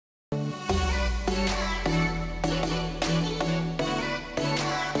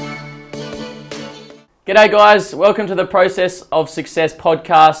G'day guys, welcome to the Process of Success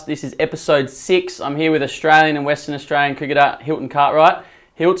podcast. This is episode 6. I'm here with Australian and Western Australian cricketer Hilton Cartwright.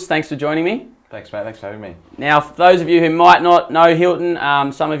 Hilts, thanks for joining me. Thanks mate, thanks for having me. Now for those of you who might not know Hilton,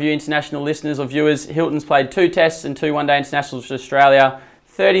 some of you international listeners or viewers, Hilton's played 2 tests and 2 one-day internationals for Australia,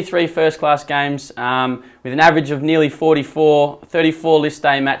 33 first-class games with an average of nearly 44, 34 list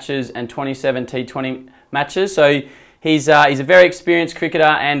day matches and 27 T20 matches. So he's a very experienced cricketer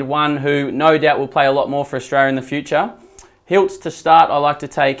and one who no doubt will play a lot more for Australia in the future. Hilts, to start, I like to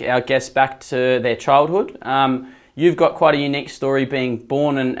take our guests back to their childhood. You've got quite a unique story being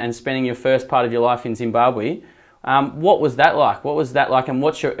born and spending your first part of your life in Zimbabwe. What was that like? And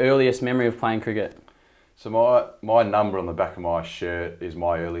what's your earliest memory of playing cricket? So my number on the back of my shirt is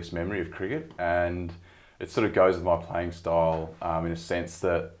my earliest memory of cricket, and it sort of goes with my playing style in a sense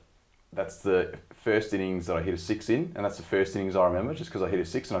that that's the first innings that I hit a 6 in, and that's the first innings I remember just because I hit a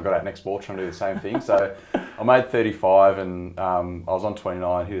 6 and I got out next ball trying to do the same thing. So I made 35 and I was on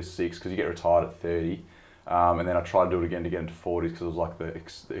 29, hit a 6 because you get retired at 30, and then I tried to do it again to get into 40s because it was like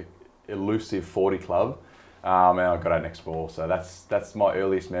the elusive 40 club. And I got out next ball, so that's my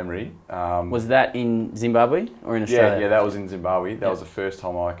earliest memory. Was that in Zimbabwe or in Australia? Yeah, that was in Zimbabwe. That was the first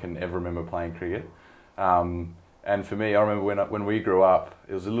time I can ever remember playing cricket. And for me, I remember when we grew up,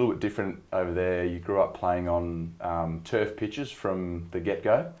 it was a little bit different over there. You grew up playing on turf pitches from the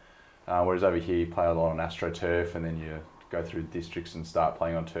get-go, whereas over here you play a lot on AstroTurf and then you go through districts and start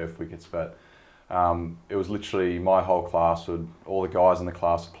playing on turf wickets. But it was literally my whole class, all the guys in the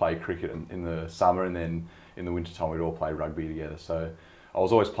class would play cricket in the summer, and then in the winter time we'd all play rugby together. So I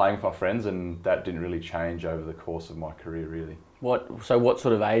was always playing with my friends, and that didn't really change over the course of my career really. So what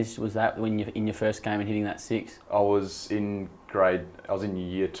sort of age was that when you in your first game and hitting that 6? I was in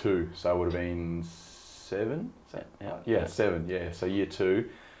year 2, so I would have been 7. Yeah, 7. Yeah, so year 2.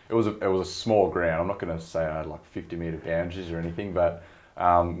 It was a small ground. I'm not going to say I had like 50-metre boundaries or anything, but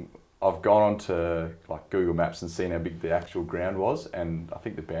I've gone on to like Google Maps and seen how big the actual ground was, and I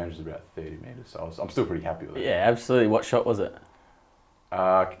think the boundaries are about 30 metres, so I'm still pretty happy with it. Yeah, absolutely. What shot was it?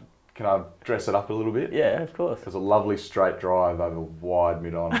 Can I dress it up a little bit? Yeah, of course. It was a lovely straight drive over wide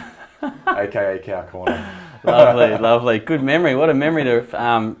mid-on, aka cow corner. Lovely. Good memory. What a memory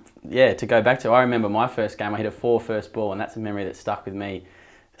to go back to. I remember my first game, I hit a 4 first ball, and that's a memory that stuck with me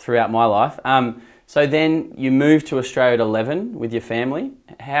throughout my life. So then you moved to Australia at 11 with your family.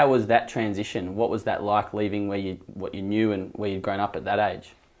 How was that transition? What was that like, leaving what you knew and where you'd grown up at that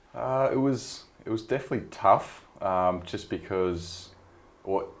age? It was definitely tough, just because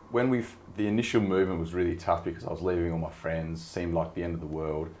the initial movement was really tough because I was leaving all my friends, seemed like the end of the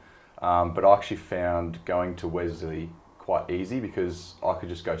world. But I actually found going to Wesley quite easy because I could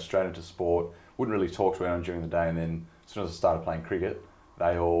just go straight into sport, wouldn't really talk to anyone during the day, and then as soon as I started playing cricket,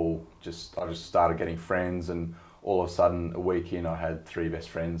 I just started getting friends, and all of a sudden, a week in, I had 3 best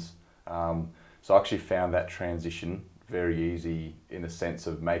friends. So I actually found that transition very easy in the sense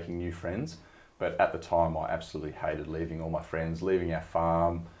of making new friends. But at the time, I absolutely hated leaving all my friends, leaving our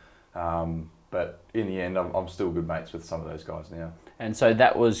farm. But in the end, I'm still good mates with some of those guys now. And so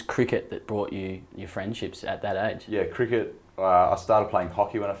that was cricket that brought you your friendships at that age? Yeah, cricket. I started playing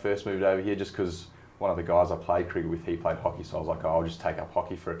hockey when I first moved over here just because one of the guys I played cricket with, he played hockey, so I was like, I'll just take up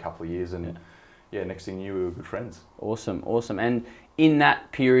hockey for a couple of years, and next thing you knew, we were good friends. Awesome. And in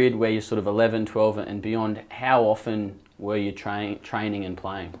that period where you're sort of 11, 12 and beyond, how often were you training and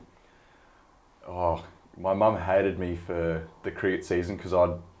playing? Oh, my mum hated me for the cricket season because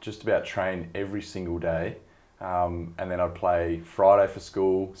I'd just about train every single day, and then I'd play Friday for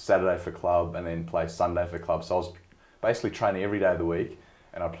school, Saturday for club, and then play Sunday for club. So I was basically training every day of the week,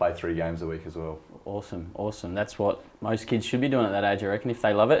 and I'd play 3 games a week as well. Awesome. That's what most kids should be doing at that age, I reckon, if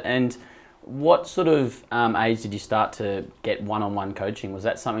they love it. And what sort of age did you start to get one-on-one coaching? Was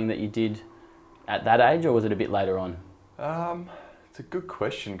that something that you did at that age, or was it a bit later on? It's a good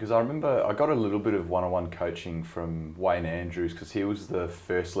question, because I remember I got a little bit of one-on-one coaching from Wayne Andrews, because he was the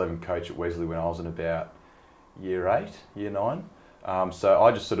first 11 coach at Wesley when I was in about year 8, year 9. So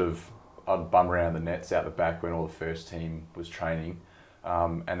I just I'd bum around the nets out the back when all the first team was training.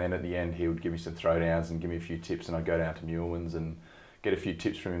 And then at the end, he would give me some throwdowns and give me a few tips, and I'd go down to Newlands and get a few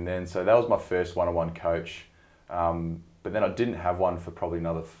tips from him then. So that was my first one-on-one coach. But then I didn't have one for probably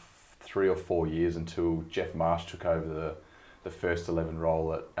another 3 or 4 years until Jeff Marsh took over the first 11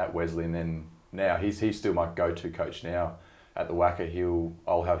 role at Wesley, and then now he's still my go-to coach now at the Wacker.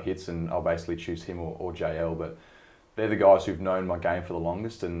 I'll have hits and I'll basically choose him or JL, but they're the guys who've known my game for the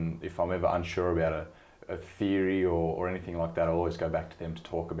longest, and if I'm ever unsure about a theory or anything like that, I'll always go back to them to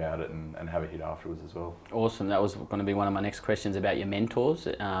talk about it and have a hit afterwards as well. Awesome. That was going to be one of my next questions about your mentors,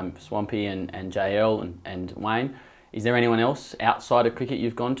 Swampy and JL and Wayne. Is there anyone else outside of cricket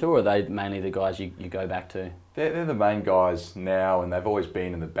you've gone to, or are they mainly the guys you go back to? They're the main guys now, and they've always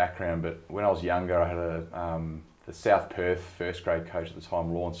been in the background. But when I was younger, I had the South Perth first grade coach at the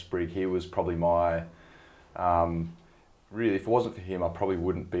time, Lawrence Sprigg. He was probably my really, if it wasn't for him, I probably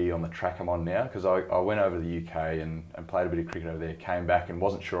wouldn't be on the track I'm on now, because I went over to the UK and played a bit of cricket over there, came back and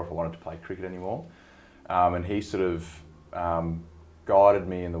wasn't sure if I wanted to play cricket anymore. And he sort of guided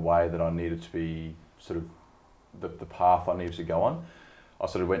me in the way that I needed to be, sort of the path I needed to go on. I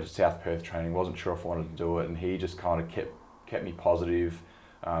sort of went to South Perth training, wasn't sure if I wanted to do it, and he just kind of kept me positive,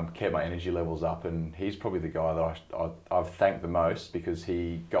 kept my energy levels up, and he's probably the guy that I've thanked the most, because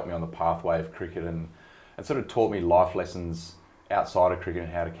he got me on the pathway of cricket and sort of taught me life lessons outside of cricket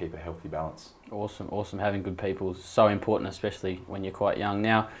and how to keep a healthy balance. Awesome, awesome. Having good people is so important, especially when you're quite young.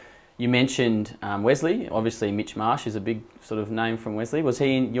 Now, you mentioned Wesley. Obviously, Mitch Marsh is a big sort of name from Wesley. Was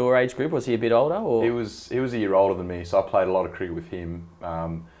he in your age group? Was he a bit older? Or? He was a year older than me, so I played a lot of cricket with him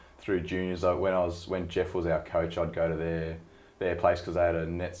through juniors. When Jeff was our coach, I'd go to their place because they had a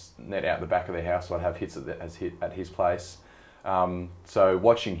net out the back of their house, so I'd have hits at his place. So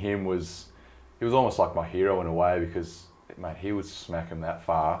watching him he was almost like my hero in a way, because, mate, he would smack him that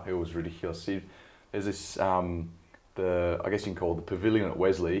far. It was ridiculous. There's this, I guess you can call it the pavilion at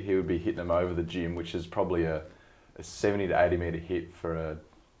Wesley. He would be hitting them over the gym, which is probably a 70 to 80 metre hit for a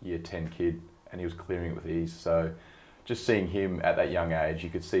year 10 kid, and he was clearing it with ease. So just seeing him at that young age, you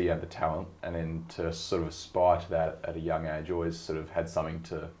could see he had the talent, and then to sort of aspire to that at a young age, always sort of had something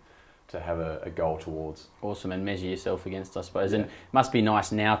to have a goal towards. Awesome, and measure yourself against, I suppose. Yeah. And it must be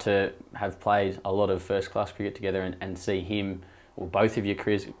nice now to have played a lot of first class cricket together and see him, or both of your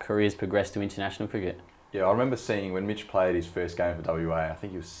careers progress to international cricket. Yeah, I remember seeing when Mitch played his first game for WA, I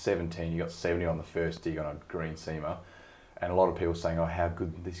think he was 17, he got 70 on the first dig on a green seamer, and a lot of people saying, oh, how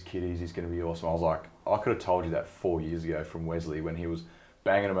good this kid is, he's going to be awesome. I was like, I could have told you that 4 years ago from Wesley when he was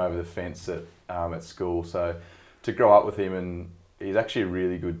banging him over the fence at school. So to grow up with him, and he's actually a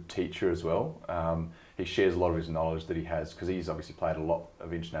really good teacher as well. He shares a lot of his knowledge that he has, because he's obviously played a lot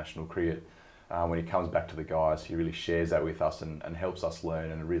of international cricket. When he comes back to the guys, he really shares that with us and helps us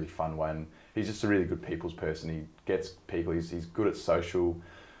learn in a really fun way. And he's just a really good people's person. He gets people, he's good at social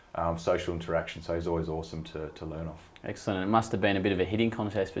interaction, so he's always awesome to learn off. Excellent. It must have been a bit of a hitting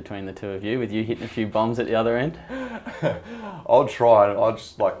contest between the two of you, with you hitting a few bombs at the other end. I'll try. I'll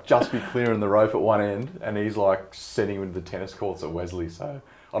just be clearing the rope at one end, and he's like sending him into the tennis courts at Wesley. So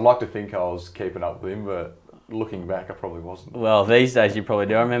I'd like to think I was keeping up with him, but looking back, I probably wasn't. Well, these days you probably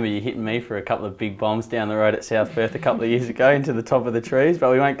do. I remember you hitting me for a couple of big bombs down the road at South Perth a couple of years ago into the top of the trees, but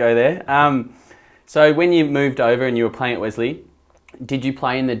we won't go there. So when you moved over and you were playing at Wesley, did you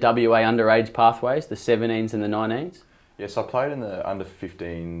play in the WA underage pathways, the 17s and the 19s? Yes, I played in the under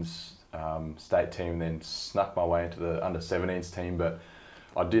 15s state team, then snuck my way into the under 17s team, but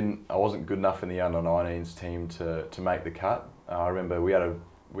I wasn't good enough in the under 19s team to make the cut. I remember we had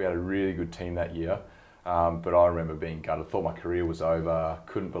a really good team that year, but I remember being gutted. I thought my career was over.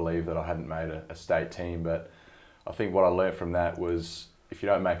 Couldn't believe that I hadn't made a state team, but I think what I learned from that was, if you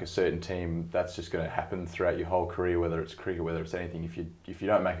don't make a certain team, that's just going to happen throughout your whole career, whether it's cricket, whether it's anything. If you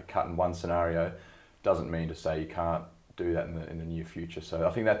don't make a cut in one scenario, doesn't mean to say you can't do that in the near future. So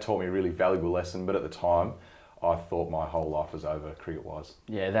I think that taught me a really valuable lesson, but at the time, I thought my whole life was over cricket-wise.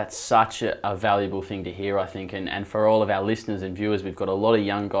 Yeah, that's such a valuable thing to hear, I think, and for all of our listeners and viewers, we've got a lot of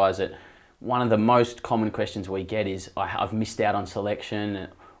young guys that one of the most common questions we get is, I've missed out on selection,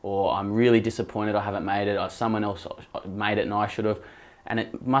 or I'm really disappointed I haven't made it, or someone else made it and I should have. And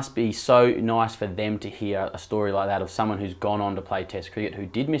it must be so nice for them to hear a story like that of someone who's gone on to play Test cricket who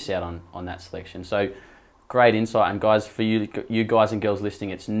did miss out on that selection. So great insight. And guys, for you guys and girls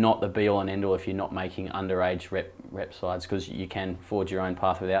listening, it's not the be all and end all if you're not making underage rep sides, because you can forge your own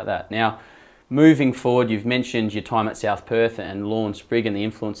path without that. Now, moving forward, you've mentioned your time at South Perth and Lawrence Sprigg and the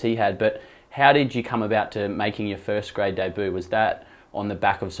influence he had, but how did you come about to making your first grade debut? Was that on the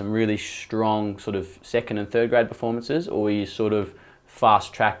back of some really strong sort of second and third grade performances, or were you sort of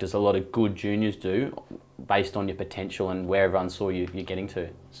fast tracked, as a lot of good juniors do, based on your potential and where everyone saw you're getting to?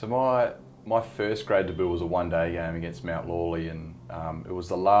 So my first grade debut was a one-day game against Mount Lawley, and it was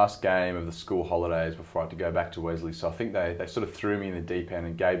the last game of the school holidays before I had to go back to Wesley. So I think they sort of threw me in the deep end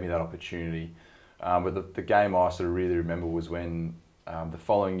and gave me that opportunity. But the game I sort of really remember was when the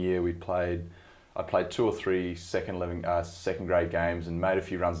following year I played 2 or 3 second grade games and made a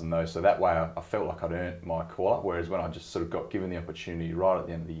few runs in those. So that way I felt like I'd earned my call-up, whereas when I just sort of got given the opportunity right at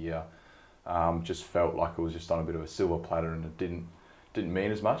the end of the year, Just felt like it was just on a bit of a silver platter, and it didn't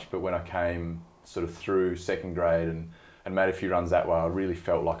mean as much. But when I came sort of through second grade and made a few runs that way, I really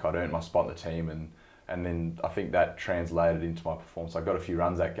felt like I'd earned my spot in the team, and then I think that translated into my performance. I got a few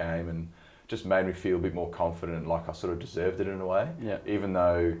runs that game and just made me feel a bit more confident, like I sort of deserved it in a way. Yeah. Even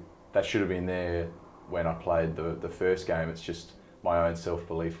though that should have been there when I played the first game, it's just my own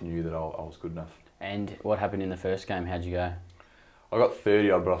self-belief knew that I was good enough. And what happened in the first game? How'd you go? I got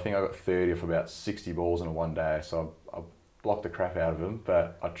 30 odd, but I think I got 30 off about 60 balls in a one day, so I blocked the crap out of them.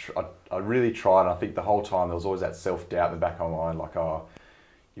 But I really tried, and I think the whole time there was always that self-doubt in the back of my mind, like, oh,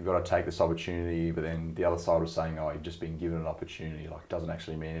 you've got to take this opportunity. But then the other side was saying, oh, you've just been given an opportunity, like, it doesn't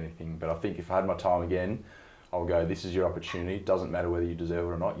actually mean anything. But I think if I had my time again, I'll go, this is your opportunity. It doesn't matter whether you deserve it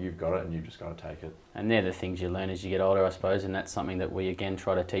or not. You've got it, and you've just got to take it. And they're the things you learn as you get older, I suppose, and that's something that we again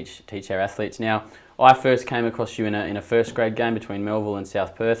try to teach our athletes. Now, I first came across you in a first grade game between Melville and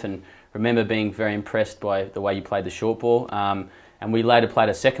South Perth, and remember being very impressed by the way you played the short ball. And we later played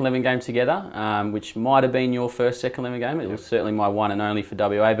a second 11 game together, which might have been your first second 11 game. It was certainly my one and only for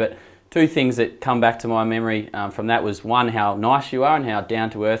WA. But two things that come back to my memory from that was, one, how nice you are and how down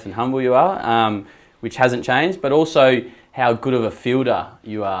to earth and humble you are, which hasn't changed, but also how good of a fielder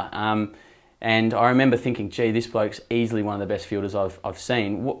you are. And I remember thinking, gee, this bloke's easily one of the best fielders I've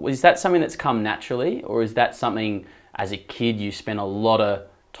seen. Is that something that's come naturally, or is that something as a kid you spent a lot of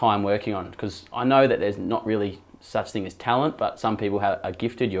time working on? Because I know that there's not really such thing as talent, but some people are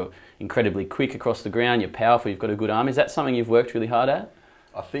gifted. You're incredibly quick across the ground, you're powerful, you've got a good arm. Is that something you've worked really hard at?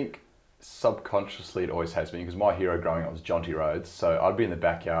 I think subconsciously it always has been, because my hero growing up was Jonty Rhodes. So I'd be in the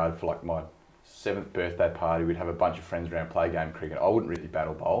backyard for like my 7th birthday party. We'd have a bunch of friends around, play game cricket. I wouldn't really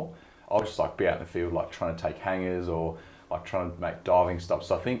battle bowl. I would just like be out in the field, like trying to take hangers or like trying to make diving stops.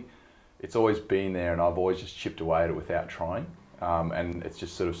 So I think it's always been there, and I've always just chipped away at it without trying. And it's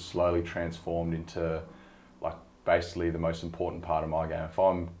just sort of slowly transformed into like basically the most important part of my game.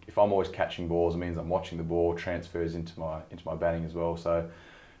 If I'm always catching balls, it means I'm watching the ball, transfers into my batting as well. So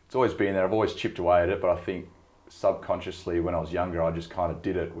it's always been there. I've always chipped away at it, but I think subconsciously when I was younger, I just kind of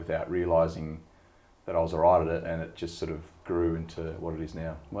did it without realising that I was alright at it, and it just sort of grew into what it is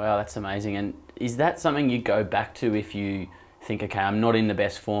now. Wow, that's amazing. And is that something you go back to if you think, okay, I'm not in the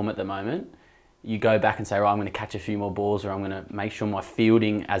best form at the moment? You go back and say, right, I'm going to catch a few more balls, or I'm going to make sure my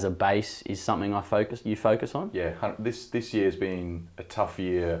fielding as a base is something you focus on? Yeah, this year's been a tough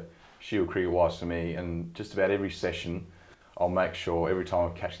year, Shield cricket-wise for me, and just about every session, I'll make sure every time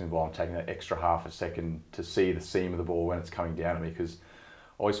I'm catching the ball, I'm taking that extra half a second to see the seam of the ball when it's coming down at me, because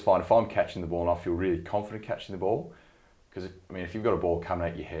I always find if I'm catching the ball and I feel really confident catching the ball, because I mean, if you've got a ball coming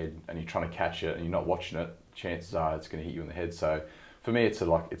at your head and you're trying to catch it and you're not watching it, chances are it's going to hit you in the head. So for me, it's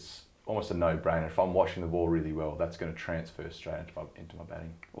almost a no-brainer. If I'm watching the ball really well, that's going to transfer straight into my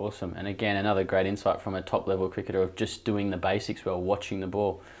batting. Awesome. And again, another great insight from a top-level cricketer of just doing the basics well, watching the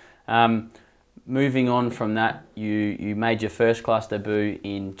ball. Moving on from that, you made your first class debut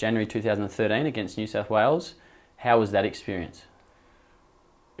in January 2013 against New South Wales. How was that experience?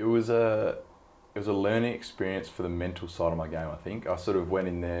 It was a learning experience for the mental side of my game, I think. I sort of went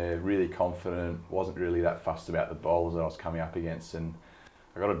in there really confident, wasn't really that fussed about the bowlers that I was coming up against, and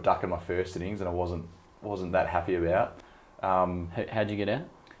I got a duck in my first innings and I wasn't that happy about. How'd you get out?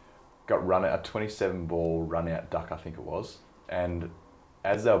 Got run out, a 27 ball run out duck, I think it was. And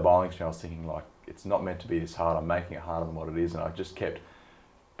as they were bowling to me, I was thinking, like, it's not meant to be this hard. I'm making it harder than what it is. And I just kept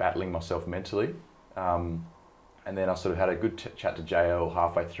battling myself mentally. And then I sort of had a good chat to JL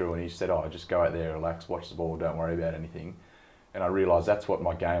halfway through, and he said, oh, just go out there, relax, watch the ball, don't worry about anything. And I realised that's what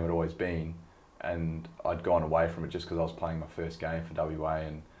my game had always been. And I'd gone away from it just because I was playing my first game for WA,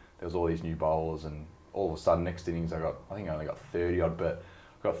 and there was all these new bowlers, and all of a sudden next innings I think I only got 30 odd, but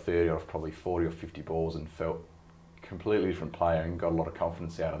I got 30 odd of probably 40 or 50 balls and felt completely different player and got a lot of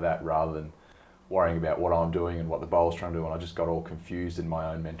confidence out of that, rather than worrying about what I'm doing and what the bowler's trying to do, and I just got all confused in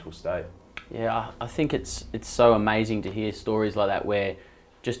my own mental state. Yeah, I think it's so amazing to hear stories like that, where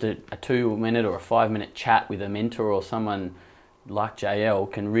just a 2-minute or a 5-minute chat with a mentor or someone like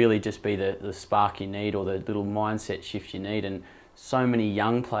JL can really just be the spark you need, or the little mindset shift you need. And so many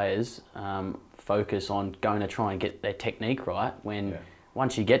young players focus on going to try and get their technique right, when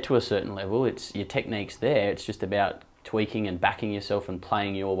once you get to a certain level, your technique's there. It's just about tweaking and backing yourself and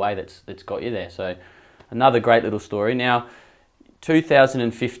playing your way that's got you there. So another great little story. Now,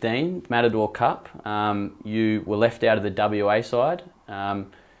 2015 Matador Cup, you were left out of the WA side.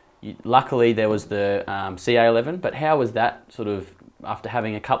 Luckily there was the CA11, but how was that sort of, after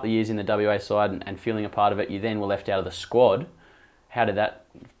having a couple of years in the WA side and feeling a part of it, you then were left out of the squad? How did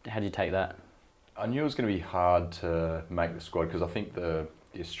you take that? I knew it was going to be hard to make the squad, because I think the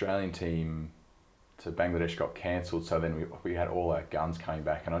the Australian team to Bangladesh got cancelled, so then we had all our guns coming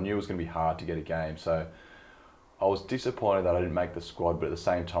back, and I knew it was going to be hard to get a game. So I was disappointed that I didn't make the squad, but at the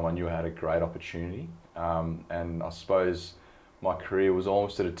same time I knew I had a great opportunity. And I suppose my career was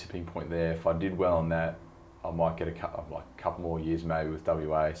almost at a tipping point there. If I did well on that, I might get a couple more years maybe with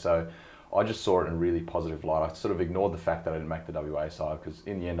WA. So I just saw it in a really positive light. I sort of ignored the fact that I didn't make the WA side, because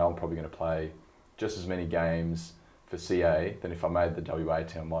in the end I'm probably going to play just as many games for CA than if I made the WA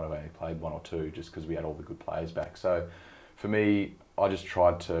team. I might have only played 1 or 2 just because we had all the good players back. So for me, I just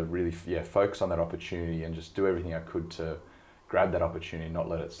tried to really focus on that opportunity and just do everything I could to grab that opportunity and not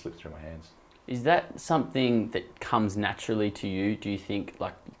let it slip through my hands. Is that something that comes naturally to you, do you think,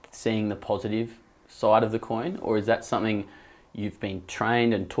 like seeing the positive side of the coin, or is that something you've been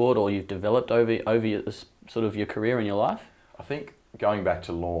trained and taught or you've developed over your, sort of your career and your life? I think going back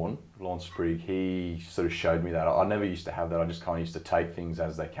to Lorne Sprigg, he sort of showed me that. I never used to have that. I just kind of used to take things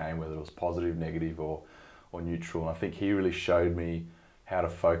as they came, whether it was positive, negative or neutral. And I think he really showed me how to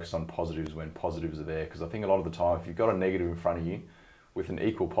focus on positives when positives are there. Because I think a lot of the time, if you've got a negative in front of you, with an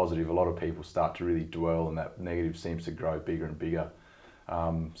equal positive, a lot of people start to really dwell and that negative seems to grow bigger and bigger.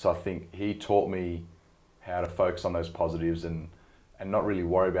 So I think he taught me how to focus on those positives and not really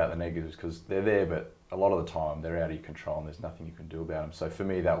worry about the negatives, because they're there, but a lot of the time they're out of your control and there's nothing you can do about them. So for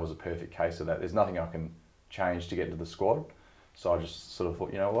me, that was a perfect case of that. There's nothing I can change to get into the squad. So I just sort of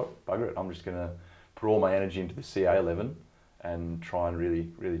thought, you know what, bugger it. I'm just going to put all my energy into the CA11 and try and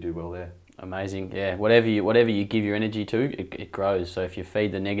really do well there. Amazing, yeah. Whatever you give your energy to, it grows. So if you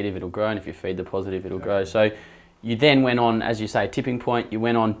feed the negative, it'll grow, and if you feed the positive, it'll grow. So you then went on, as you say, tipping point. You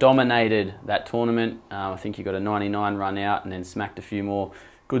went on, dominated that tournament. I think you got a 99 run out, and then smacked a few more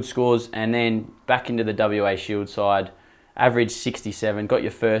good scores, and then back into the WA Shield side. Average 67, got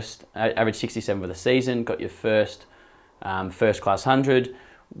your first average 67 for the season. Got your first first class 100.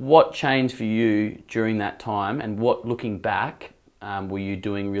 What changed for you during that time, and what, looking back, were you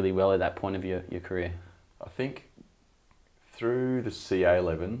doing really well at that point of your career? I think through the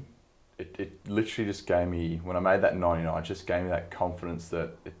CA11, it literally just gave me, when I made that 99, it just gave me that confidence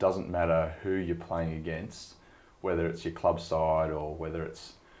that it doesn't matter who you're playing against, whether it's your club side or whether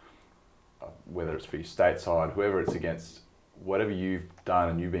it's for your state side, whoever it's against, whatever you've done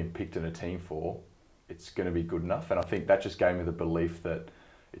and you've been picked in a team for, it's going to be good enough. And I think that just gave me the belief that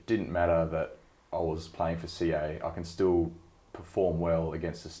it didn't matter that I was playing for CA, I can still perform well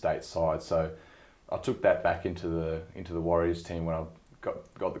against the state side. So I took that back into the Warriors team when I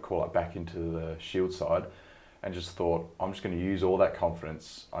got the call up back into the Shield side, and just thought, I'm just going to use all that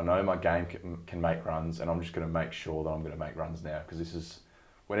confidence. I know my game can make runs, and I'm just going to make sure that I'm going to make runs now, because this is,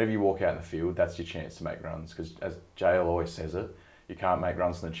 whenever you walk out in the field, that's your chance to make runs. Because as JL always says it, you can't make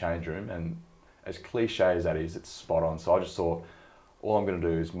runs in the change room, and as cliche as that is, it's spot on. So I just thought, all I'm going to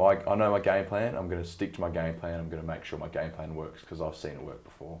do is, I know my game plan, I'm going to stick to my game plan, I'm going to make sure my game plan works, because I've seen it work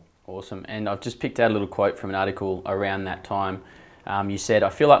before. Awesome. And I've just picked out a little quote from an article around that time. You said, "I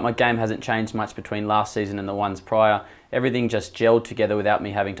feel like my game hasn't changed much between last season and the ones prior. Everything just gelled together without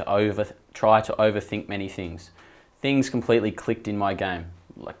me having to try to overthink many things. Things completely clicked in my game."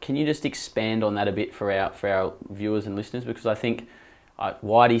 Like, can you just expand on that a bit for our viewers and listeners? Because I think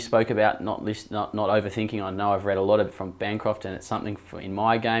Whitey spoke about not overthinking. I know I've read a lot of it from Bancroft, and it's something in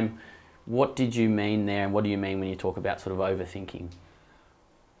my game. What did you mean there, and what do you mean when you talk about sort of overthinking?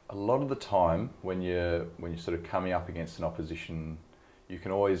 A lot of the time, when you're sort of coming up against an opposition, you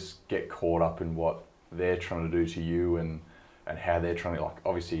can always get caught up in what they're trying to do to you and how they're trying to, like,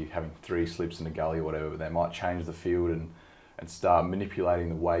 obviously having 3 slips in the gully or whatever, but they might change the field and start manipulating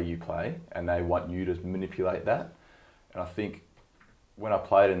the way you play, and they want you to manipulate that. And I think when I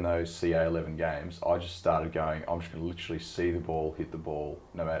played in those CA11 games, I just started going, I'm just going to literally see the ball, hit the ball.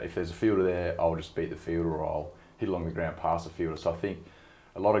 No matter if there's a fielder there, I'll just beat the fielder, or I'll hit along the ground past the fielder. So I think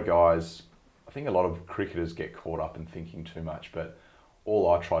a lot of cricketers get caught up in thinking too much, but all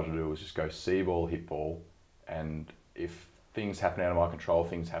I tried to do was just go see ball, hit ball, and if things happen out of my control,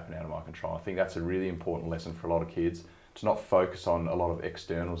 things happen out of my control. I think that's a really important lesson for a lot of kids, to not focus on a lot of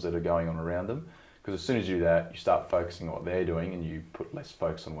externals that are going on around them, because as soon as you do that, you start focusing on what they're doing and you put less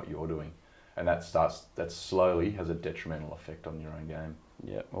focus on what you're doing, and that slowly has a detrimental effect on your own game.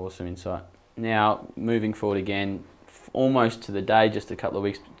 Yeah, awesome insight. Now, moving forward again, almost to the day, just a couple of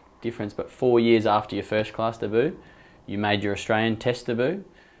weeks difference, but 4 years after your first class debut, you made your Australian Test debut.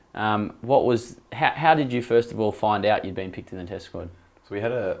 How did you first of all find out you'd been picked in the Test squad?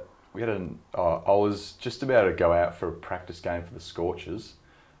 So I was just about to go out for a practice game for the Scorchers,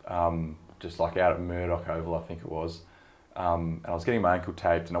 just like out at Murdoch Oval, I think it was. And I was getting my ankle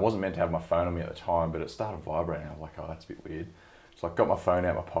taped, and I wasn't meant to have my phone on me at the time, but it started vibrating. I was like, oh, that's a bit weird. So I got my phone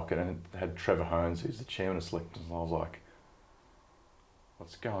out of my pocket and it had Trevor Hearns, who's the chairman of selectors, and I was like,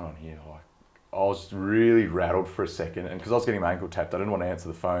 what's going on here? Like, I was really rattled for a second, and because I was getting my ankle tapped, I didn't want to answer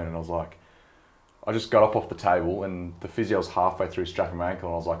the phone, and I was like, I just got up off the table, and the physio was halfway through strapping my ankle,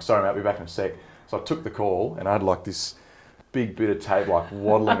 and I was like, sorry mate, I'll be back in a sec. So I took the call, and I had like this big bit of tape like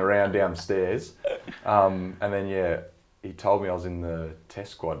waddling around down the stairs, and then yeah, he told me I was in the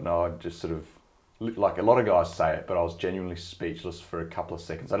test squad, and I just sort of, like a lot of guys say it, but I was genuinely speechless for a couple of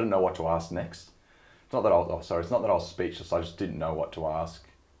seconds. I didn't know what to ask next. It's not that it's not that I was speechless, I just didn't know what to ask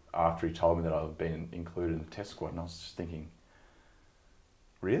after he told me that I'd been included in the test squad, and I was just thinking,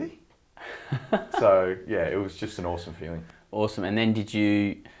 really? So yeah, it was just an awesome feeling. Awesome. And then did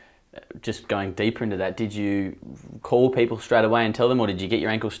you, just going deeper into that, did you call people straight away and tell them, or did you get your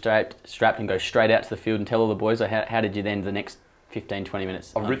ankle strapped and go straight out to the field and tell all the boys? Or how did you then the next 15, 20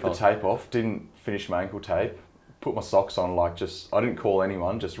 minutes? I ripped the tape off, didn't finish my ankle tape, put my socks on, I didn't call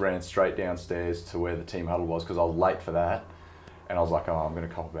anyone, just ran straight downstairs to where the team huddle was because I was late for that. And I was like, oh, I'm going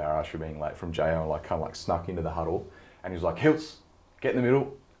to cop a barrage for being late from JO, and kind of snuck into the huddle. And he was like, Hilts, get in the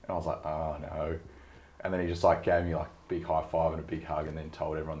middle. And I was like, oh no. And then he just gave me a big high five and a big hug, and then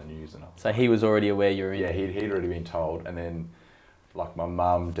told everyone the news. And so he was already aware you were in? Yeah, he'd already been told. And then my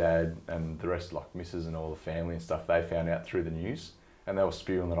mum, dad, and the rest, missus and all the family and stuff, they found out through the news. And they were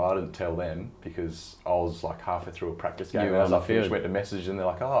spewing that I didn't tell them because I was halfway through a practice game. You were on the field. Went to message, and they're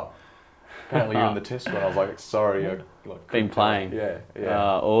like, oh, apparently you're in the test squad. I was like, sorry. I been playing. Yeah.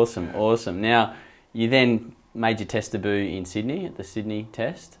 Awesome. Now, you then made your test debut in Sydney at the Sydney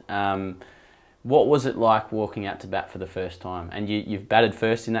Test. What was it like walking out to bat for the first time? And you've batted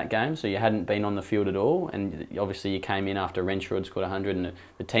first in that game, so you hadn't been on the field at all. And obviously you came in after Renshaw had scored 100 and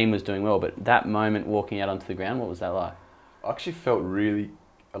the team was doing well. But that moment walking out onto the ground, what was that like? I actually felt really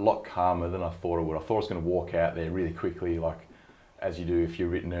a lot calmer than I thought I would. I thought I was going to walk out there really quickly, as you do if you're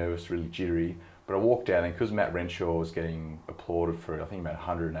a bit nervous, really jittery. But I walked out, and because Matt Renshaw was getting applauded for, I think, about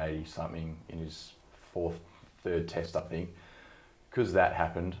 180 something in his third test, I think. Because that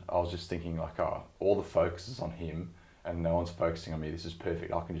happened, I was just thinking oh, all the focus is on him, and no one's focusing on me. This is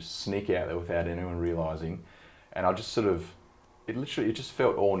perfect. I can just sneak out there without anyone realising. And I just it just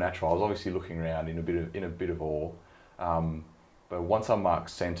felt all natural. I was obviously looking around in a bit of awe. But once I marked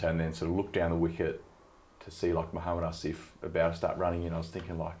centre and then sort of looked down the wicket to see Mohammad Asif about to start running in, I was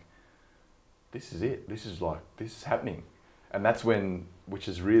thinking this is it. This is happening. And that's which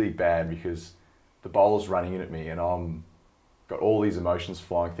is really bad because the bowler's running in at me and I'm got all these emotions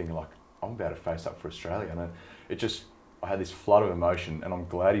flying, thinking I'm about to face up for Australia. And I had this flood of emotion, and I'm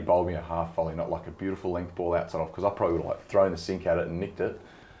glad he bowled me a half volley, not a beautiful length ball outside off, because I probably would have thrown the sink at it and nicked it.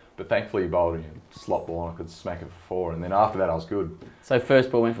 But thankfully he bowled me a slot ball and I could smack it for 4, and then after that I was good. So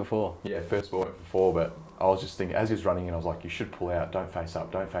first ball went for 4? Yeah, first ball went for 4, but I was just thinking, as he was running in, I was like, you should pull out, don't face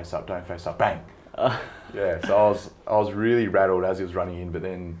up, don't face up, don't face up, bang! Yeah, so I was really rattled as he was running in, but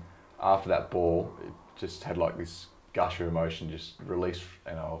then after that ball, it just had this gush of emotion just released,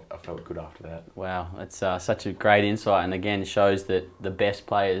 and I felt good after that. Wow, that's such a great insight, and again shows that the best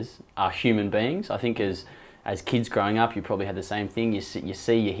players are human beings. I think as kids growing up, you probably had the same thing. You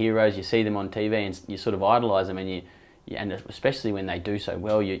see your heroes, you see them on TV, and you sort of idolise them, and and especially when they do so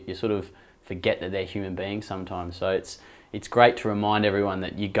well, you sort of forget that they're human beings sometimes. So it's great to remind everyone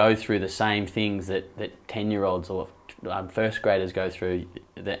that you go through the same things that 10-year-olds or first graders go through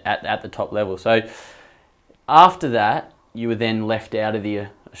at the top level. So after that, you were then left out of the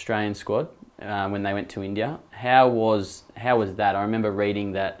Australian squad when they went to India. How was that? I remember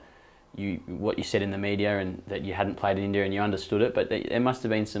reading that what you said in the media, and that you hadn't played in India and you understood it, but there must have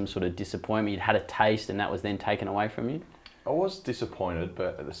been some sort of disappointment. You'd had a taste and that was then taken away from you? I was disappointed,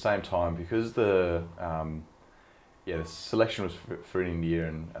 but at the same time, because the selection was for India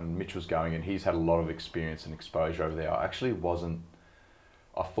and Mitch was going, and he's had a lot of experience and exposure over there, I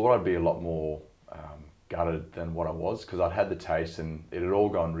thought I'd be a lot more gutted than what I was, because I'd had the taste and it had all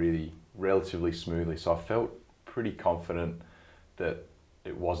gone really relatively smoothly, so I felt pretty confident that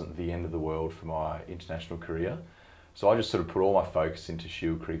it wasn't the end of the world for my international career. So I just sort of put all my focus into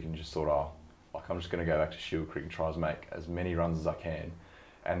Shield Cricket and just thought, I'm just going to go back to Shield Cricket and try to make as many runs as I can.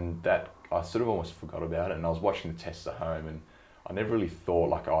 And that, I sort of almost forgot about it, and I was watching the tests at home and I never really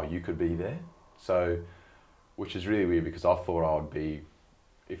thought you could be there. So, which is really weird, because I thought I would be,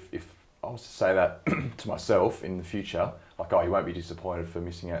 if I was to say that to myself in the future, you won't be disappointed for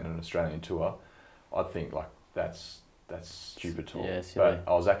missing out on an Australian tour, I'd think that's stupid talk. Yeah, but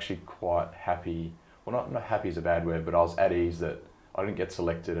I was actually quite happy. Well, not happy is a bad word, but I was at ease that I didn't get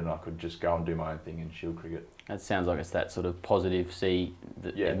selected and I could just go and do my own thing in Shield cricket. That sounds like it's that sort of positive, see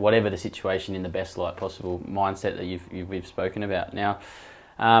Yeah. whatever the situation in the best light possible mindset that we've spoken about. Now,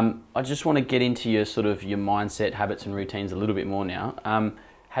 I just want to get into your mindset, habits and routines a little bit more now.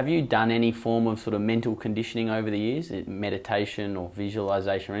 Have you done any form of sort of mental conditioning over the years, meditation or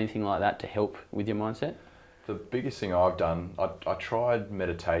visualization or anything like that to help with your mindset? The biggest thing I've done, I tried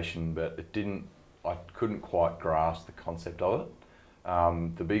meditation, but I couldn't quite grasp the concept of it.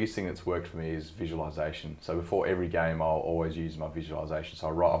 The biggest thing that's worked for me is visualization. So before every game, I'll always use my visualization. So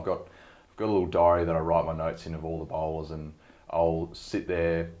I've got a little diary that I write my notes in of all the bowlers, and I'll sit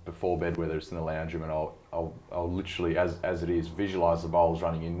there before bed, whether it's in the lounge room, and I'll literally, as it is, visualise the bowlers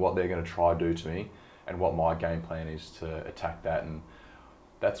running in, what they're going to try to do to me, and what my game plan is to attack that. And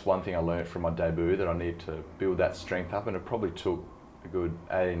that's one thing I learned from my debut, that I need to build that strength up, and it probably took a good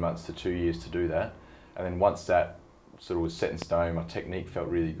 18 months to 2 years to do that. And then once that sort of was set in stone, my technique felt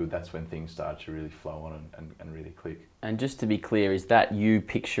really good, that's when things started to really flow on and really click. And just to be clear, is that you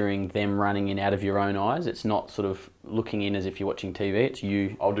picturing them running in out of your own eyes? It's not sort of looking in as if you're watching TV, it's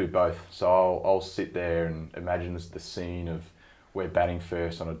you? I'll do both. So I'll sit there and imagine the scene of we're batting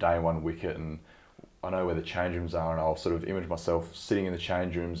first on a day one wicket, and I know where the change rooms are, and I'll sort of image myself sitting in the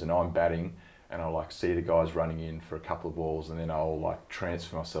change rooms and I'm batting, and I'll like see the guys running in for a couple of balls, and then I'll like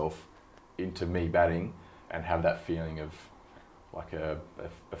transfer myself into me batting and have that feeling of like a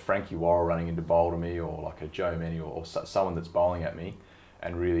Frankie Worrell running into bowl to me, or like a Joe Many, or someone that's bowling at me,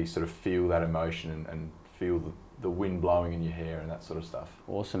 and really sort of feel that emotion and feel the wind blowing in your hair and that sort of stuff.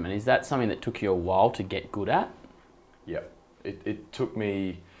 Awesome. And is that something that took you a while to get good at? Yeah, it took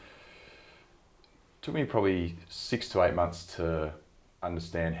me probably 6 to 8 months to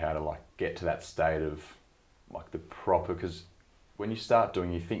understand how to like get to that state of like the proper, because when you start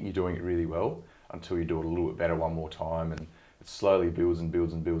doing, you think you're doing it really well until you do it a little bit better one more time, and it slowly builds and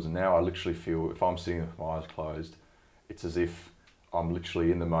builds and builds. And now I literally feel, if I'm sitting with my eyes closed, it's as if I'm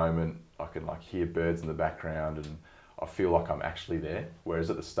literally in the moment. I can like hear birds in the background, and I feel like I'm actually there. Whereas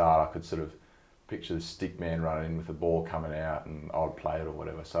at the start, I could sort of picture the stick man running in with the ball coming out, and I would play it or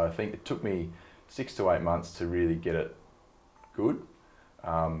whatever. So I think it took me 6 to 8 months to really get it good.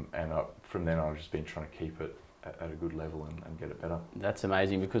 From then I've just been trying to keep it at a good level and get it better. That's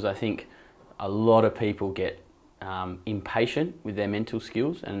amazing, because I think a lot of people get impatient with their mental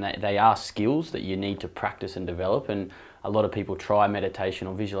skills, and they are skills that you need to practice and develop. And a lot of people try meditation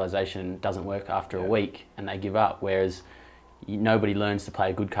or visualization and it doesn't work after a week and they give up, whereas nobody learns to play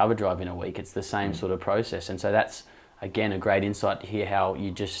a good cover drive in a week. It's the same sort of process. And so that's, again, a great insight to hear how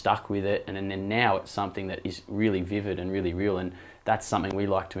you just stuck with it, and then now it's something that is really vivid and really real. And that's something we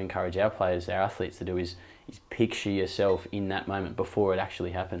like to encourage our players, our athletes to do, is picture yourself in that moment before it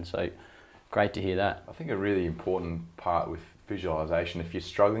actually happens. So great to hear that. I think a really important part with visualization, if you're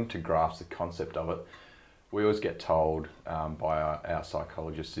struggling to grasp the concept of it, we always get told by our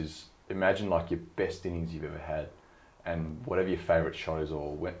psychologists is imagine like your best innings you've ever had, and whatever your favourite shot is,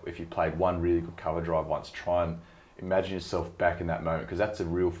 or if you played one really good cover drive once, try and imagine yourself back in that moment, because that's a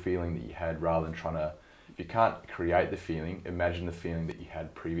real feeling that you had, rather than trying to, if you can't create the feeling, imagine the feeling that you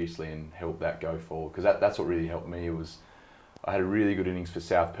had previously and help that go forward. Because that's what really helped me. Was I had a really good innings for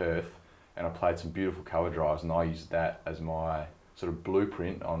South Perth, and I played some beautiful cover drives, and I used that as my sort of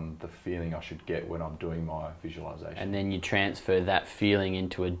blueprint on the feeling I should get when I'm doing my visualization. And then you transfer that feeling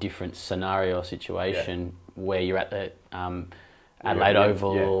into a different scenario or situation where you're at the Adelaide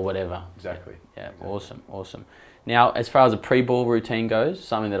Oval or whatever. Exactly. Yeah, exactly. Awesome. Now, as far as a pre-ball routine goes,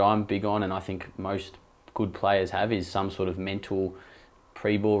 something that I'm big on, and I think most good players have, is some sort of mental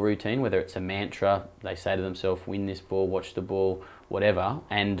pre-ball routine, whether it's a mantra, they say to themselves, win this ball, watch the ball, whatever,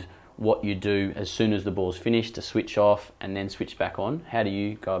 and what you do as soon as the ball's finished to switch off and then switch back on. How do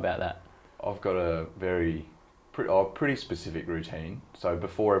you go about that? I've got a pretty specific routine. So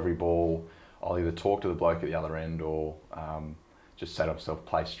before every ball, I'll either talk to the bloke at the other end, or just say to myself,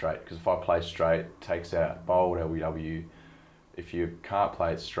 play straight. Because if I play straight, it takes out bold, LBW. If you can't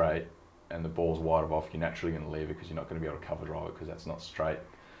play it straight and the ball's wide off, you're naturally going to leave it, because you're not going to be able to cover drive it, because that's not straight.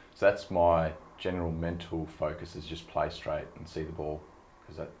 So that's my general mental focus, is just play straight and see the ball,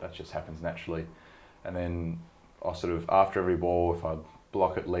 because that just happens naturally. And then I'll sort of, after every ball, if I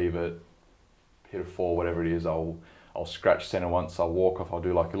block it, leave it, hit a four, whatever it is, I'll scratch centre once, I'll walk off, I'll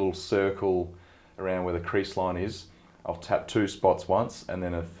do like a little circle around where the crease line is. I'll tap 2 spots once, and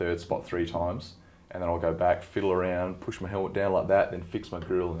then a 3rd spot 3 times. And then I'll go back, fiddle around, push my helmet down like that, then fix my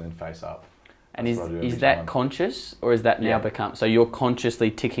grill, and then face up. And is that conscious, or is that now become, so you're consciously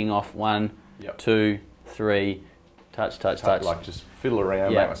ticking off 1, 2, 3, touch. Like just fiddle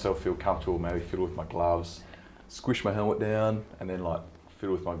around, make myself feel comfortable, maybe fiddle with my gloves. squish my helmet down, and then like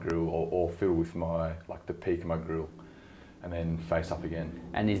fiddle with my grill, or fiddle with my like the peak of my grill, and then face up again.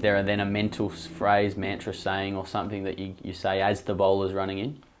 And is there then a mental phrase, mantra, saying, or something that you say as the bowler's running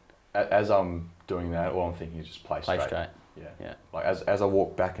in? As I'm doing that, all I'm thinking is just play straight. Play straight. Yeah. Like as I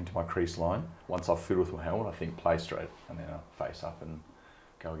walk back into my crease line, once I've fiddled with my helmet, I think play straight, and then I face up and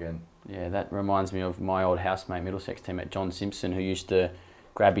go again. Yeah, that reminds me of my old housemate, Middlesex teammate John Simpson, who used to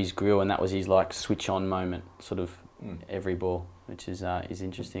grab his grill, and that was his like switch on moment, sort of every ball, which is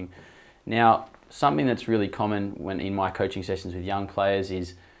interesting. Now, something that's really common when in my coaching sessions with young players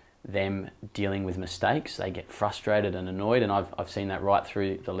is them dealing with mistakes. They get frustrated and annoyed, and I've seen that right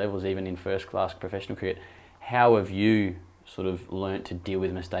through the levels, even in first class professional cricket. How have you sort of learnt to deal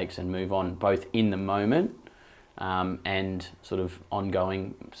with mistakes and move on, both in the moment and sort of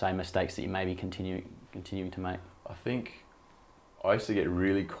ongoing, say, mistakes that you may be continuing to make? I think I used to get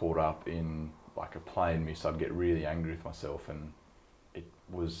really caught up in like a play and miss. I'd get really angry with myself, and it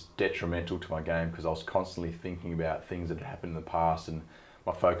was detrimental to my game because I was constantly thinking about things that had happened in the past, and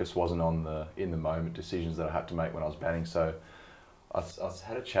my focus wasn't on the in the moment decisions that I had to make when I was batting. So I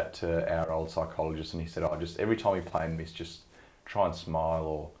had a chat to our old psychologist, and he said, just every time we play and miss, just try and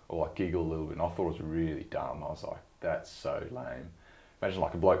smile or like giggle a little bit. And I thought it was really dumb. I was like, that's so lame. Imagine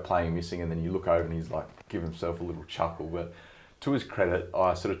like a bloke playing missing, and then you look over and he's like giving himself a little chuckle. But to his credit,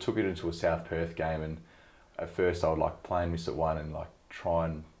 I sort of took it into a South Perth game, and at first I would like play and miss at one and like try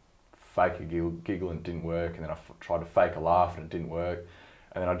and fake a giggle and it didn't work, and then I tried to fake a laugh and it didn't work,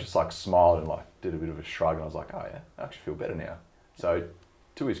 and then I just like smiled and like did a bit of a shrug, and I was like, oh yeah, I actually feel better now. So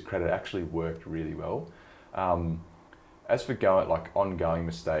to his credit, it actually worked really well. As for ongoing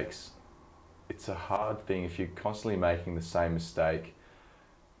mistakes, it's a hard thing if you're constantly making the same mistake.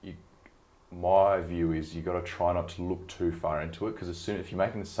 My view is you got to try not to look too far into it, because if you're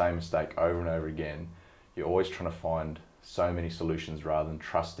making the same mistake over and over again, you're always trying to find so many solutions rather than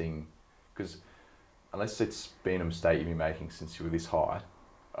trusting. Because unless it's been a mistake you've been making since you were this high,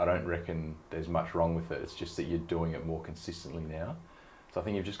 I don't reckon there's much wrong with it. It's just that you're doing it more consistently now. So I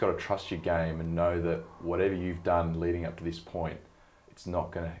think you've just got to trust your game and know that whatever you've done leading up to this point, it's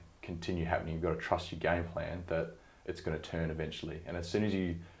not going to continue happening. You've got to trust your game plan that it's going to turn eventually. And as soon as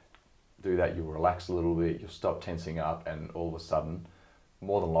you do that, you'll relax a little bit, you'll stop tensing up, and all of a sudden,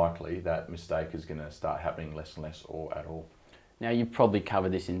 more than likely, that mistake is going to start happening less and less, or at all. Now, you've probably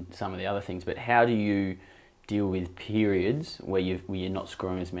covered this in some of the other things, but how do you deal with periods where you're not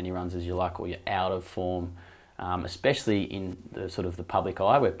scoring as many runs as you like, or you're out of form, especially in the sort of the public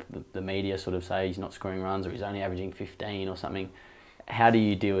eye, where the media sort of say he's not scoring runs or he's only averaging 15 or something? How do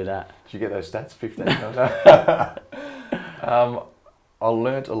you deal with that? Did you get those stats, 15? I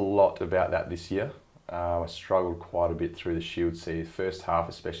learnt a lot about that this year. I struggled quite a bit through the Shield season, first half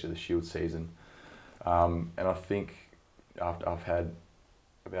especially the Shield season. And I think I've had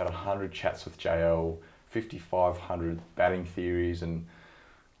about 100 chats with JL, 5,500 batting theories, and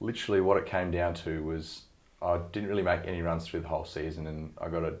literally what it came down to was I didn't really make any runs through the whole season, and I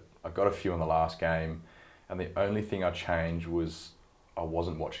got a few in the last game, and the only thing I changed was I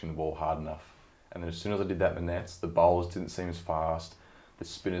wasn't watching the ball hard enough. And then as soon as I did that in the nets, the bowlers didn't seem as fast, the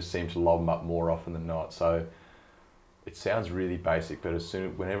spinners seem to lob them up more often than not. So it sounds really basic, but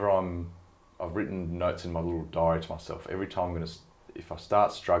whenever I've written notes in my little diary to myself, every time if I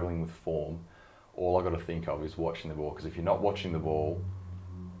start struggling with form, all I've got to think of is watching the ball. Because if you're not watching the ball,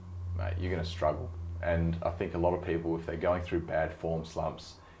 mate, you're going to struggle. And I think a lot of people, if they're going through bad form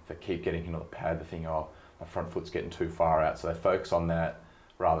slumps, if they keep getting into the pad, they think, oh, my front foot's getting too far out. So they focus on that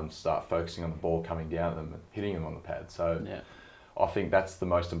rather than start focusing on the ball coming down at them and hitting them on the pad. So yeah. I think that's the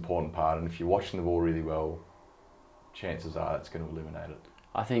most important part, and if you're watching the ball really well, chances are that's going to eliminate it.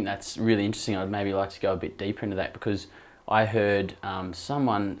 I think that's really interesting. I'd maybe like to go a bit deeper into that, because I heard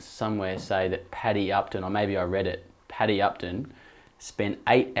someone somewhere say that Paddy Upton, or maybe I read it, Paddy Upton spent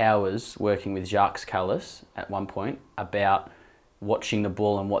 8 hours working with Jacques Kallis at one point about watching the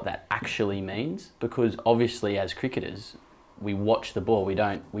ball and what that actually means, because obviously as cricketers, we watch the ball, we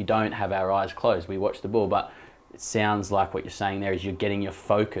don't have our eyes closed, we watch the ball, but it sounds like what you're saying there is you're getting your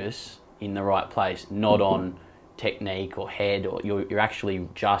focus in the right place, not on technique or head, or you're actually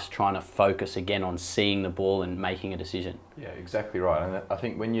just trying to focus again on seeing the ball and making a decision. Yeah, exactly right. And I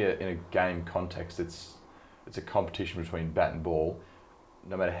think when you're in a game context, it's a competition between bat and ball.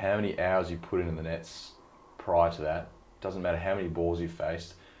 No matter how many hours you put in the nets prior to that, doesn't matter how many balls you've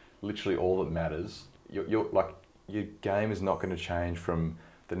faced, literally all that matters, your game is not going to change from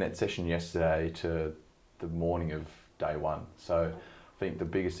the net session yesterday to the morning of day one. So I think the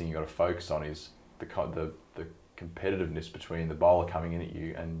biggest thing you've got to focus on is the competitiveness between the bowler coming in at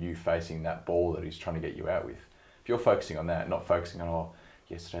you and you facing that ball that he's trying to get you out with. If you're focusing on that, not focusing on, oh,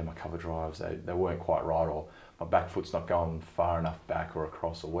 yesterday my cover drives, they weren't quite right, or my back foot's not going far enough back or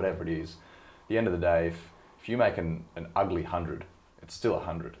across, or whatever it is. At the end of the day, if you make an ugly 100, it's still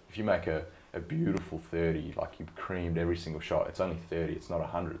 100. If you make a beautiful 30, like you've creamed every single shot, it's only 30, it's not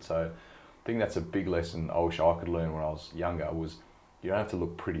 100. So I think that's a big lesson I wish I could learn when I was younger, was you don't have to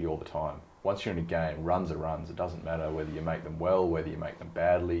look pretty all the time. Once you're in a game, runs are runs. It doesn't matter whether you make them well, whether you make them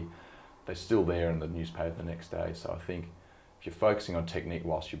badly. They're still there in the newspaper the next day. So I think if you're focusing on technique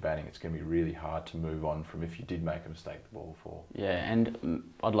whilst you're batting, it's going to be really hard to move on from if you did make a mistake the ball before. Yeah, and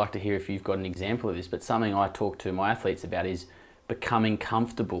I'd like to hear if you've got an example of this, but something I talk to my athletes about is becoming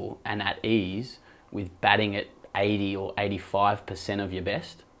comfortable and at ease with batting at 80 or 85% of your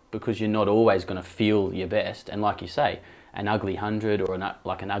best, because you're not always going to feel your best. And like you say, an ugly 100 or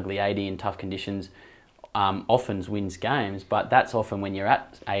like an ugly 80 in tough conditions often wins games, but that's often when you're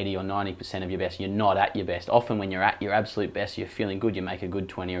at 80 or 90% of your best, you're not at your best. Often when you're at your absolute best, you're feeling good, you make a good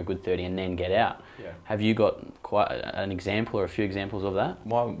 20 or a good 30 and then get out. Yeah. Have you got quite an example or a few examples of that?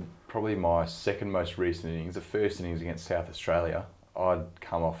 Probably my second most recent innings, the first innings against South Australia, I'd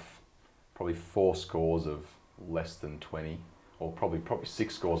come off probably 4 scores of less than 20, or probably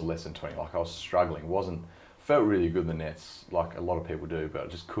 6 scores of less than 20. Like I was struggling, felt really good in the nets, like a lot of people do, but I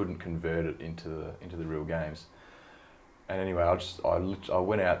just couldn't convert it into the real games. And anyway, I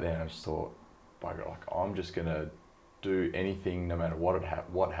went out there and I just thought, bugger, like I'm just gonna do anything, no matter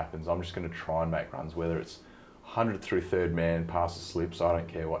what happens. I'm just gonna try and make runs, whether it's 100 through third man, past the slips. I don't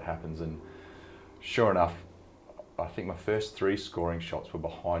care what happens. And sure enough, I think my first 3 scoring shots were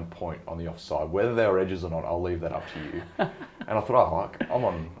behind point on the offside. Whether they were edges or not, I'll leave that up to you. And I thought, I'm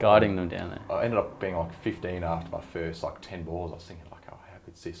on... Guiding them down there. I ended up being like 15 after my first 10 balls. I was thinking like, oh, how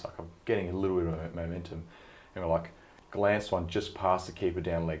good's this? Like I'm getting a little bit of momentum. And I glanced one just past the keeper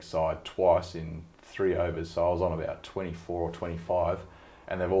down leg side twice in 3 overs. So I was on about 24 or 25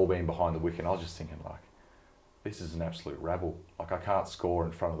 and they've all been behind the wicket. And I was just thinking like, this is an absolute rabble. Like I can't score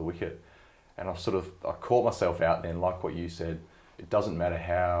in front of the wicket. And I caught myself out then, like what you said, it doesn't matter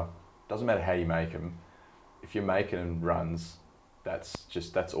how you make them. If you're making them runs, that's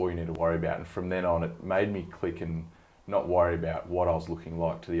all you need to worry about. And from then on, it made me click and not worry about what I was looking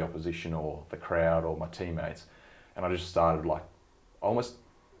like to the opposition or the crowd or my teammates. And I just started almost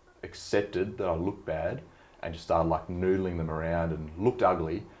accepted that I looked bad and just started noodling them around and looked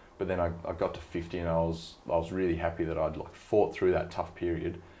ugly. But then I got to 50 and I was really happy that I'd fought through that tough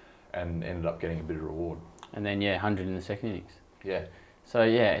period and ended up getting a bit of reward. And then 100 in the second innings. Yeah. So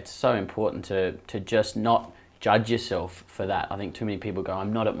it's so important to just not judge yourself for that. I think too many people go,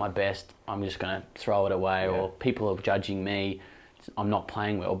 I'm not at my best, I'm just going to throw it away, or people are judging me, I'm not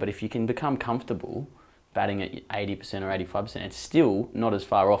playing well. But if you can become comfortable batting at 80% or 85%, it's still not as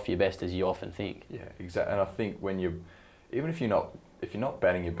far off your best as you often think. Yeah, exactly. And I think even if you're not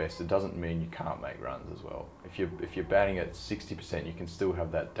batting your best, it doesn't mean you can't make runs as well. If you're batting at 60%, you can still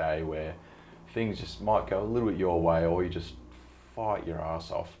have that day where things just might go a little bit your way, or you just fight your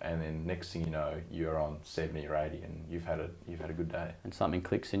ass off, and then next thing you know, you're on 70 or 80, and you've had a good day. And something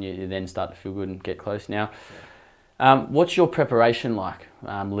clicks, and you then start to feel good and get close. Now, what's your preparation like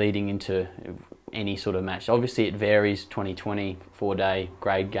leading into any sort of match? Obviously, it varies. 2020, 4-day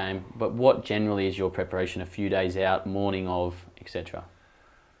grade game, but what generally is your preparation? A few days out, morning of, etc.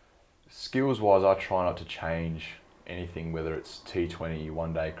 Skills-wise, I try not to change anything, whether it's T20,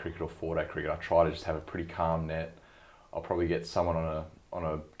 1-day cricket or 4-day cricket. I try to just have a pretty calm net. I'll probably get someone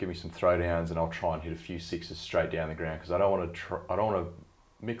give me some throwdowns, and I'll try and hit a few sixes straight down the ground, because I don't want to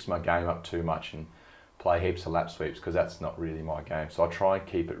mix my game up too much and play heaps of lap sweeps, because that's not really my game. So I try and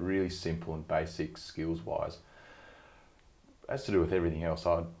keep it really simple and basic skills-wise. As to do with everything else,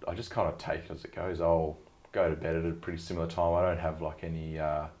 I just kind of take it as it goes. I'll go to bed at a pretty similar time. I don't have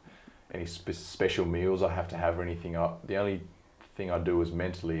any special meals I have to have or anything. The only thing I do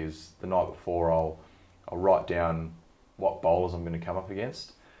mentally is the night before I'll write down what bowlers I'm going to come up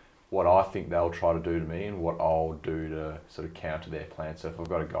against, what I think they'll try to do to me, and what I'll do to sort of counter their plan. So if I've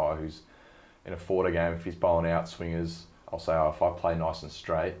got a guy who's in a 4-day game, if he's bowling out swingers, I'll say, if I play nice and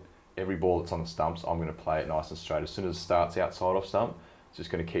straight, every ball that's on the stumps, I'm going to play it nice and straight. As soon as it starts outside off stump, it's just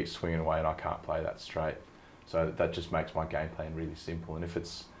going to keep swinging away, and I can't play that straight. So that just makes my game plan really simple. And if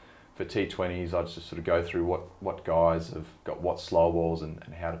it's for T20s, I just sort of go through what guys have got what slow balls and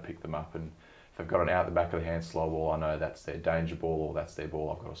how to pick them up. And if they've got an out the back of the hand slow ball, I know that's their danger ball, or that's their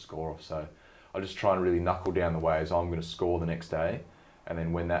ball I've got to score off. So I just try and really knuckle down the ways I'm going to score the next day. And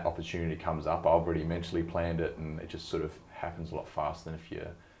then when that opportunity comes up, I've already mentally planned it, and it just sort of happens a lot faster than if you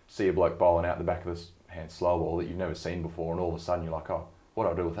see a bloke bowling out the back of the hand slow ball that you've never seen before, and all of a sudden you're like, oh, what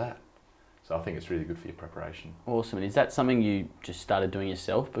do I do with that? So I think it's really good for your preparation. Awesome. And is that something you just started doing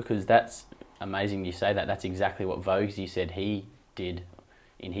yourself? Because that's amazing you say that. That's exactly what Vogesy said he did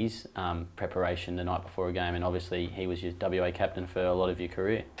in his preparation the night before a game, and obviously he was your WA captain for a lot of your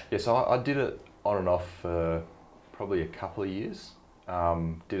career. Yeah, so I did it on and off for probably a couple of years.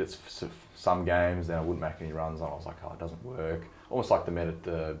 Did it for some games, then I wouldn't make any runs, and I was like, oh, it doesn't work. Almost like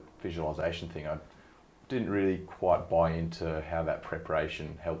the visualisation thing. I didn't really quite buy into how that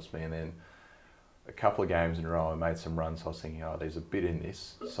preparation helps me, and then a couple of games in a row I made some runs, so I was thinking, oh, there's a bit in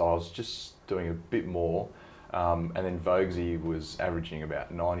this. So I was just doing a bit more. And then Vogesy was averaging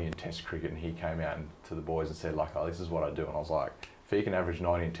about 90 in Test cricket, and he came out to the boys and said, like, oh, this is what I do. And I was like, if he can average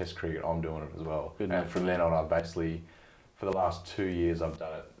 90 in Test cricket, I'm doing it as well. Good and from then on, I basically, for the last 2 years, I've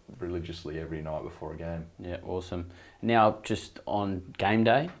done it religiously every night before a game. Yeah, awesome. Now, just on game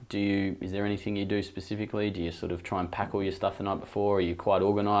day, is there anything you do specifically? Do you sort of try and pack all your stuff the night before? Are you quite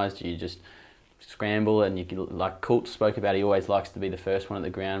organised? Do you just scramble? And you can, like Colt spoke about, he always likes to be the first one at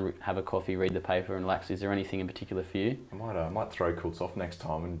the ground, have a coffee, read the paper and relax. Is there anything in particular for you? I might throw Colts off next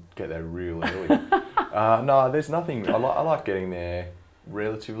time and get there real early. No, there's nothing. I like getting there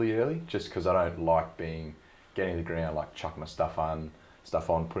relatively early, just because I don't like getting to the ground, like chucking my stuff on,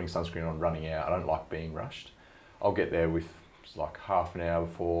 putting sunscreen on, running out. I don't like being rushed. I'll get there with like half an hour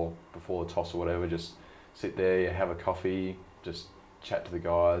before the toss or whatever, just sit there, have a coffee, just chat to the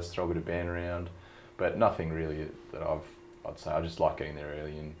guys, throw a bit of band around, but nothing really that I'd say. I just like getting there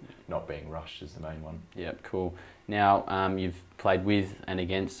early and not being rushed is the main one. Yeah, cool. Now, you've played with and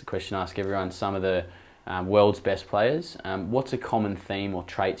against, the question I ask everyone, some of the world's best players. What's a common theme or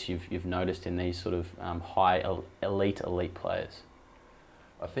traits you've noticed in these sort of high elite players?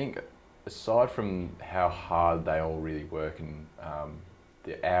 I think aside from how hard they all really work and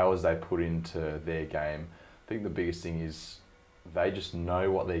the hours they put into their game, I think the biggest thing is they just know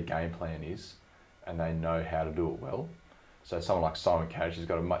what their game plan is and they know how to do it well. So someone like Simon Kadich has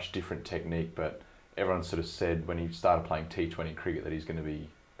got a much different technique, but everyone sort of said when he started playing T20 cricket that he's going to be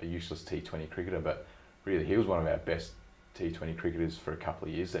a useless T20 cricketer, but really he was one of our best T20 cricketers for a couple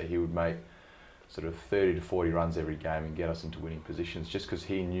of years there. He would make sort of 30 to 40 runs every game and get us into winning positions just because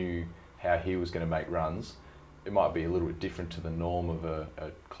he knew how he was going to make runs. It might be a little bit different to the norm of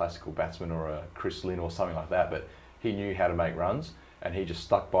a classical batsman or a Chris Lynn or something like that, but he knew how to make runs and he just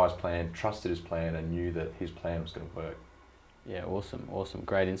stuck by his plan, trusted his plan and knew that his plan was going to work. Yeah, awesome,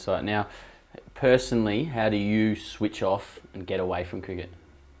 great insight. Now, personally, how do you switch off and get away from cricket?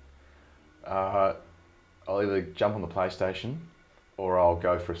 I'll either jump on the PlayStation or I'll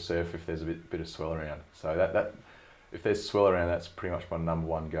go for a surf if there's a bit of swell around. So that if there's swell around, that's pretty much my number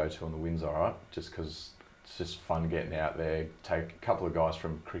one go-to when the wind's alright, just because it's just fun getting out there. Take a couple of guys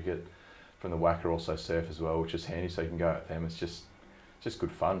from cricket, from the Wacker also surf as well, which is handy, so you can go out with them. It's just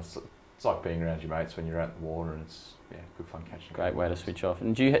good fun. It's like being around your mates when you're out in the water, and it's good fun catching. Great way to switch off.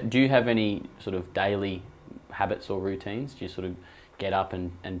 And do you have any sort of daily habits or routines? Do you sort of get up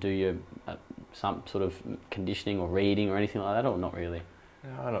and do your some sort of conditioning or reading or anything like that, or not really?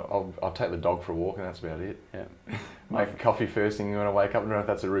 No, I'll take the dog for a walk and that's about it. Yeah. Make a coffee first thing when I wake up. I don't know if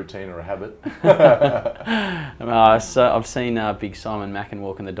that's a routine or a habit. So I've seen Big Simon Mackin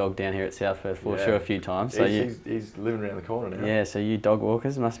walking the dog down here at South Perth for sure a few times. So he's living around the corner now. Yeah, so you dog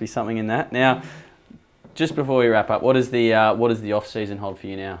walkers, must be something in that. Now, just before we wrap up, what does the off season hold for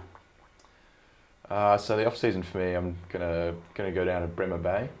you now? So the off season for me, I'm gonna go down to Bremer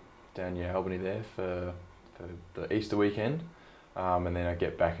Bay, down near Albany there for the Easter weekend. And then I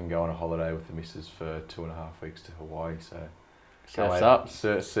get back and go on a holiday with the missus for 2.5 weeks to Hawaii. So surf's up.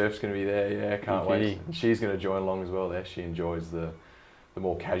 Surf's going to be there. Yeah, can't wait. And she's going to join along as well. There, she enjoys the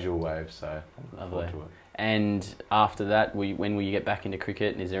more casual waves. So I'm looking forward to it. And after that, when will you get back into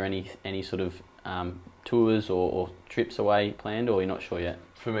cricket? And is there any sort of tours or trips away planned, or you're not sure yet?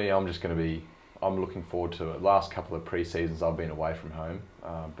 For me, I'm looking forward to it. Last couple of pre-seasons, I've been away from home,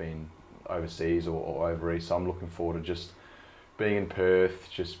 been overseas or over east. So I'm looking forward to just being in Perth,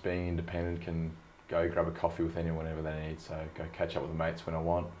 just being independent, can go grab a coffee with anyone whenever they need, so go catch up with the mates when I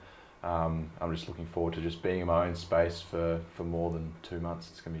want. I'm just looking forward to just being in my own space for more than 2 months.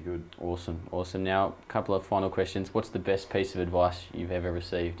 It's going to be good. Awesome. Now, a couple of final questions. What's the best piece of advice you've ever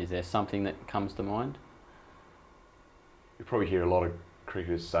received? Is there something that comes to mind? You probably hear a lot of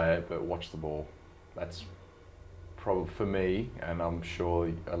cricketers say it, but watch the ball. That's probably for me, and I'm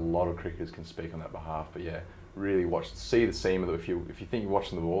sure a lot of cricketers can speak on that behalf, but yeah, really see the seam of it. If you think you're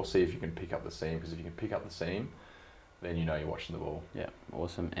watching the ball, see if you can pick up the seam, because if you can pick up the seam, then you know you're watching the ball. Yeah,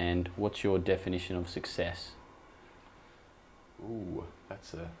 awesome. And what's your definition of success? Ooh,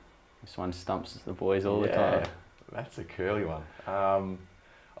 this one stumps the boys all the time. That's a curly one.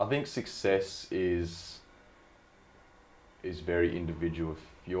 I think success is very individual.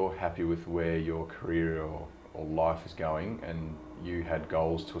 If you're happy with where your career or life is going and you had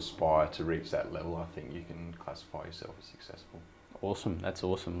goals to aspire to reach that level, I think you can classify yourself as successful. Awesome, that's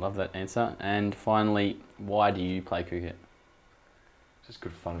awesome. Love that answer. And finally, why do you play cricket? It's just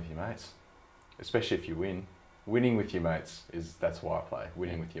good fun with your mates, especially if you win. Winning with your mates that's why I play.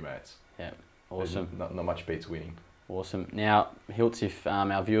 Winning with your mates. Yeah, awesome. Not much beats winning. Awesome. Now, Hiltz, if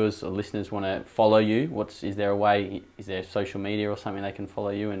our viewers or listeners want to follow you, is there social media or something they can follow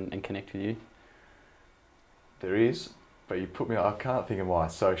you and connect with you? There is, but you put me, I can't think of my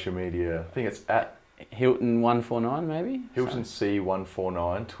social media. I think it's at Hilton149 maybe? Hilton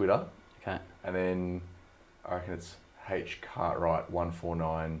C149 Twitter. Okay. And then I reckon it's H Cartwright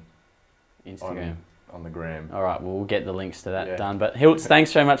 149 Instagram. On the gram. All right, well, we'll get the links to that done. But Hiltz,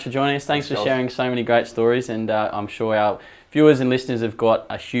 thanks so much for joining us. Thanks for sharing so many great stories, and I'm sure our viewers and listeners have got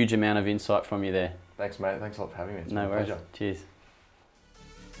a huge amount of insight from you there. Thanks, mate. Thanks a lot for having me. It's no worries. Pleasure. Cheers.